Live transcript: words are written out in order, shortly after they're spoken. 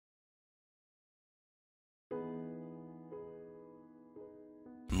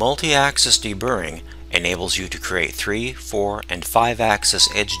Multi-axis deburring enables you to create 3, 4, and 5-axis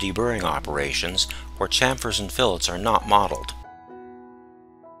edge deburring operations where chamfers and fillets are not modeled.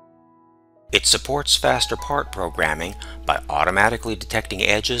 It supports faster part programming by automatically detecting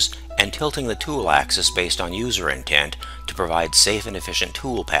edges and tilting the tool axis based on user intent to provide safe and efficient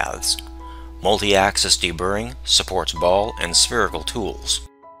tool paths. Multi-axis deburring supports ball and spherical tools.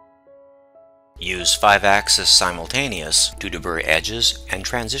 Use 5-axis simultaneous to deburr edges and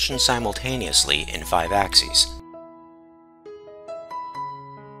transition simultaneously in 5 axes.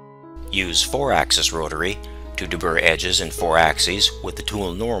 Use 4-axis rotary to deburr edges in 4 axes with the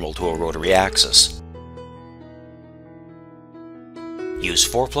tool normal to a rotary axis.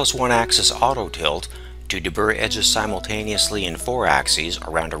 Use 4+1 axis auto tilt to deburr edges simultaneously in 4 axes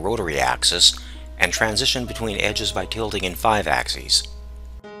around a rotary axis and transition between edges by tilting in 5 axes.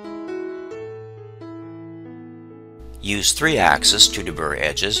 Use 3-axis to deburr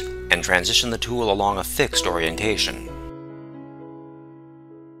edges and transition the tool along a fixed orientation.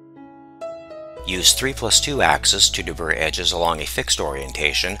 Use 3+2 axis to deburr edges along a fixed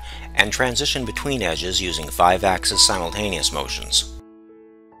orientation and transition between edges using 5-axis simultaneous motions.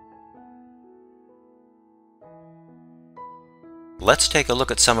 Let's take a look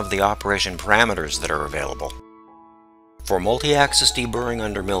at some of the operation parameters that are available. For multi-axis deburring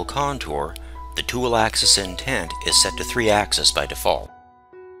under mill contour, the tool axis intent is set to 3-axis by default.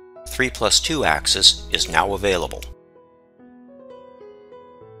 3+2 axis is now available.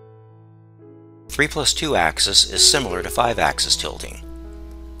 3+2 axis is similar to 5-axis tilting.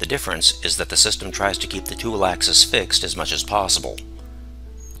 The difference is that the system tries to keep the tool axis fixed as much as possible.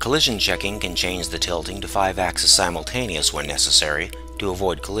 Collision checking can change the tilting to 5-axis simultaneous when necessary to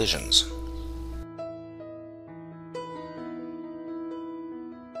avoid collisions.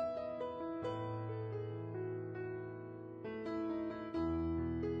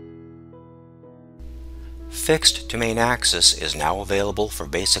 Fixed to main axis is now available for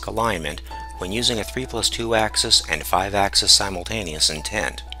basic alignment when using a 3+2 axis and 5-axis simultaneous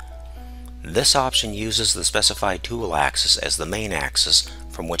intent. This option uses the specified tool axis as the main axis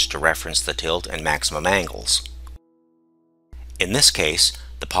from which to reference the tilt and maximum angles. In this case,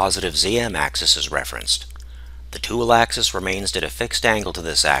 the positive ZM axis is referenced. The tool axis remains at a fixed angle to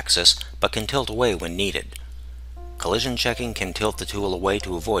this axis but can tilt away when needed. Collision checking can tilt the tool away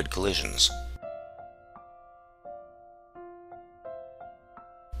to avoid collisions.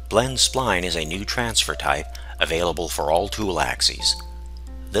 Blend spline is a new transfer type available for all tool axes.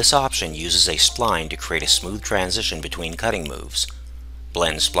 This option uses a spline to create a smooth transition between cutting moves.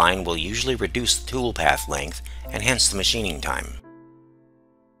 Blend spline will usually reduce the tool path length and hence the machining time.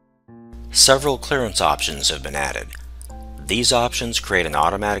 Several clearance options have been added. These options create an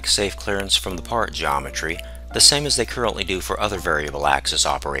automatic safe clearance from the part geometry, the same as they currently do for other variable axis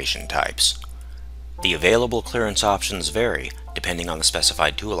operation types. The available clearance options vary depending on the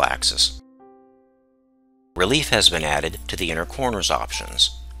specified tool axis. Relief has been added to the inner corners options.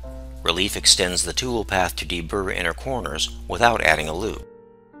 Relief extends the tool path to deburr inner corners without adding a loop.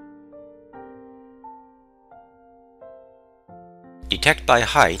 Detect by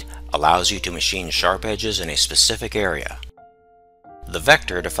height allows you to machine sharp edges in a specific area. The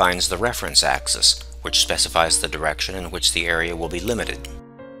vector defines the reference axis, which specifies the direction in which the area will be limited.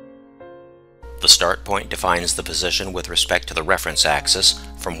 The start point defines the position with respect to the reference axis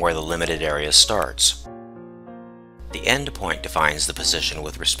from where the limited area starts. The end point defines the position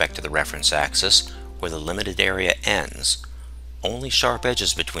with respect to the reference axis where the limited area ends. Only sharp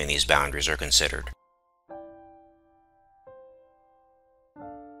edges between these boundaries are considered.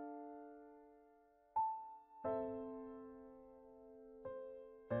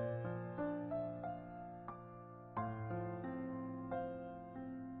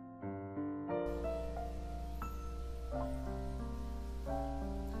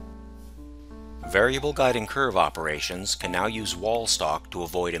 Variable guiding curve operations can now use wall stock to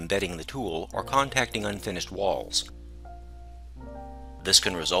avoid embedding the tool or contacting unfinished walls. This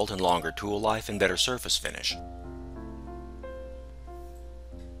can result in longer tool life and better surface finish.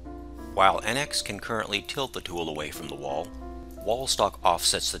 While NX can currently tilt the tool away from the wall, wall stock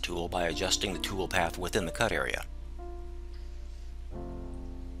offsets the tool by adjusting the tool path within the cut area.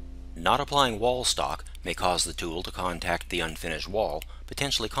 Not applying wall stock may cause the tool to contact the unfinished wall,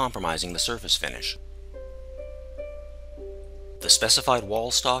 potentially compromising the surface finish. The specified wall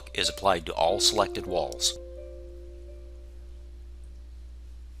stock is applied to all selected walls.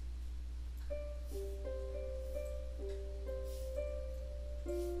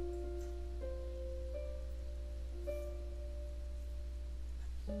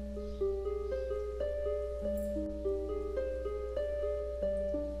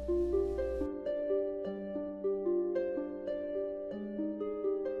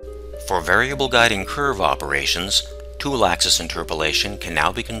 For variable guiding curve operations, tool axis interpolation can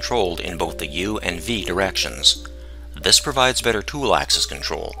now be controlled in both the U and V directions. This provides better tool axis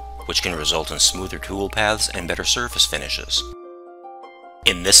control, which can result in smoother tool paths and better surface finishes.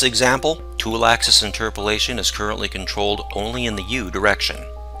 In this example, tool axis interpolation is currently controlled only in the U direction.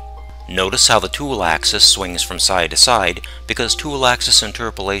 Notice how the tool axis swings from side to side because tool axis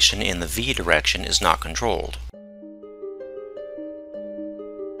interpolation in the V direction is not controlled.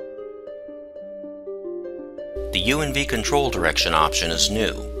 The U and V control direction option is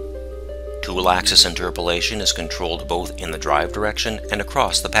new. Tool axis interpolation is controlled both in the drive direction and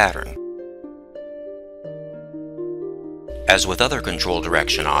across the pattern. As with other control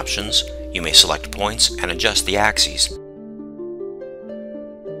direction options, you may select points and adjust the axes.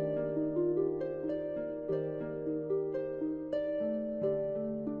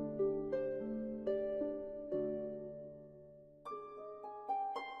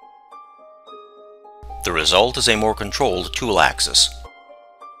 The result is a more controlled tool axis.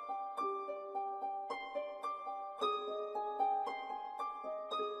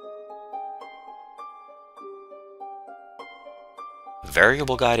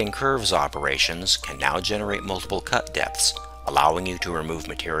 Variable guiding curves operations can now generate multiple cut depths, allowing you to remove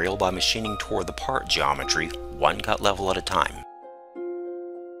material by machining toward the part geometry one cut level at a time.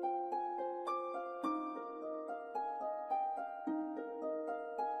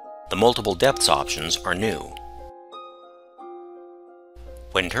 The multiple depths options are new.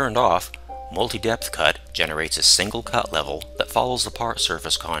 When turned off, multi-depth cut generates a single cut level that follows the part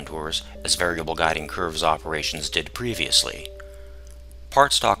surface contours as variable guiding curves operations did previously.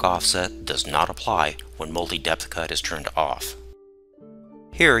 Part stock offset does not apply when multi-depth cut is turned off.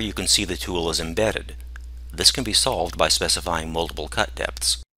 Here you can see the tool is embedded. This can be solved by specifying multiple cut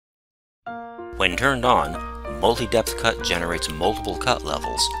depths. When turned on, multi-depth cut generates multiple cut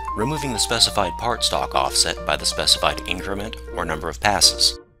levels, removing the specified part stock offset by the specified increment or number of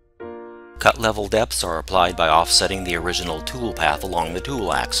passes. Cut level depths are applied by offsetting the original tool path along the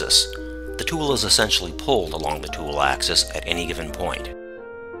tool axis. The tool is essentially pulled along the tool axis at any given point.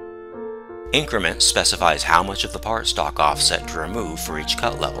 Increment specifies how much of the part stock offset to remove for each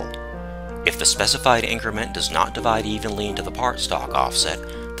cut level. If the specified increment does not divide evenly into the part stock offset,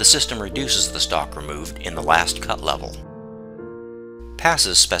 the system reduces the stock removed in the last cut level.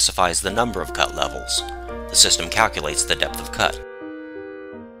 Passes specifies the number of cut levels. The system calculates the depth of cut.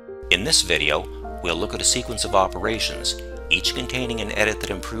 In this video, we'll look at a sequence of operations, each containing an edit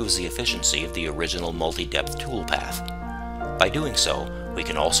that improves the efficiency of the original multi-depth tool path. By doing so, we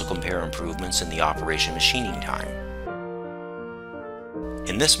can also compare improvements in the operation machining time.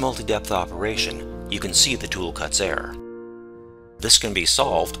 In this multi-depth operation, you can see the tool cut's error. This can be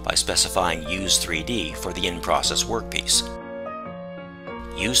solved by specifying Use 3D for the in-process workpiece.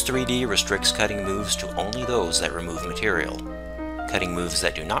 Use 3D restricts cutting moves to only those that remove material. Cutting moves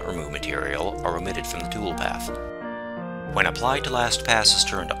that do not remove material are omitted from the tool path. When applied to last pass is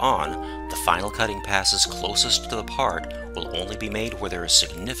turned on, the final cutting passes closest to the part will only be made where there is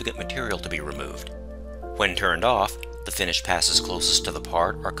significant material to be removed. When turned off, the finished passes closest to the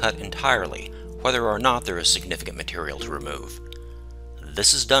part are cut entirely, whether or not there is significant material to remove.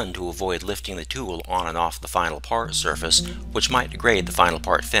 This is done to avoid lifting the tool on and off the final part surface, which might degrade the final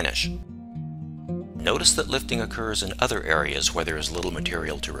part finish. Notice that lifting occurs in other areas where there is little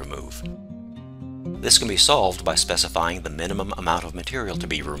material to remove. This can be solved by specifying the minimum amount of material to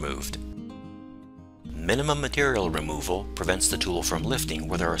be removed. Minimum material removal prevents the tool from lifting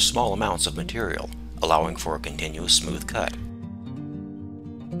where there are small amounts of material, allowing for a continuous smooth cut.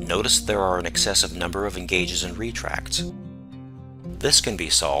 Notice there are an excessive number of engages and retracts. This can be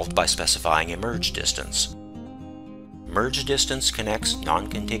solved by specifying a merge distance. Merge distance connects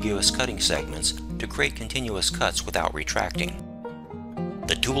non-contiguous cutting segments to create continuous cuts without retracting.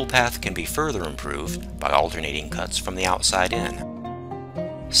 The tool path can be further improved by alternating cuts from the outside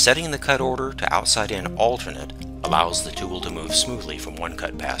in. Setting the cut order to outside in alternate allows the tool to move smoothly from one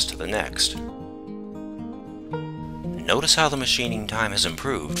cut pass to the next. Notice how the machining time has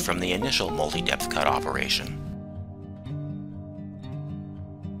improved from the initial multi-depth cut operation.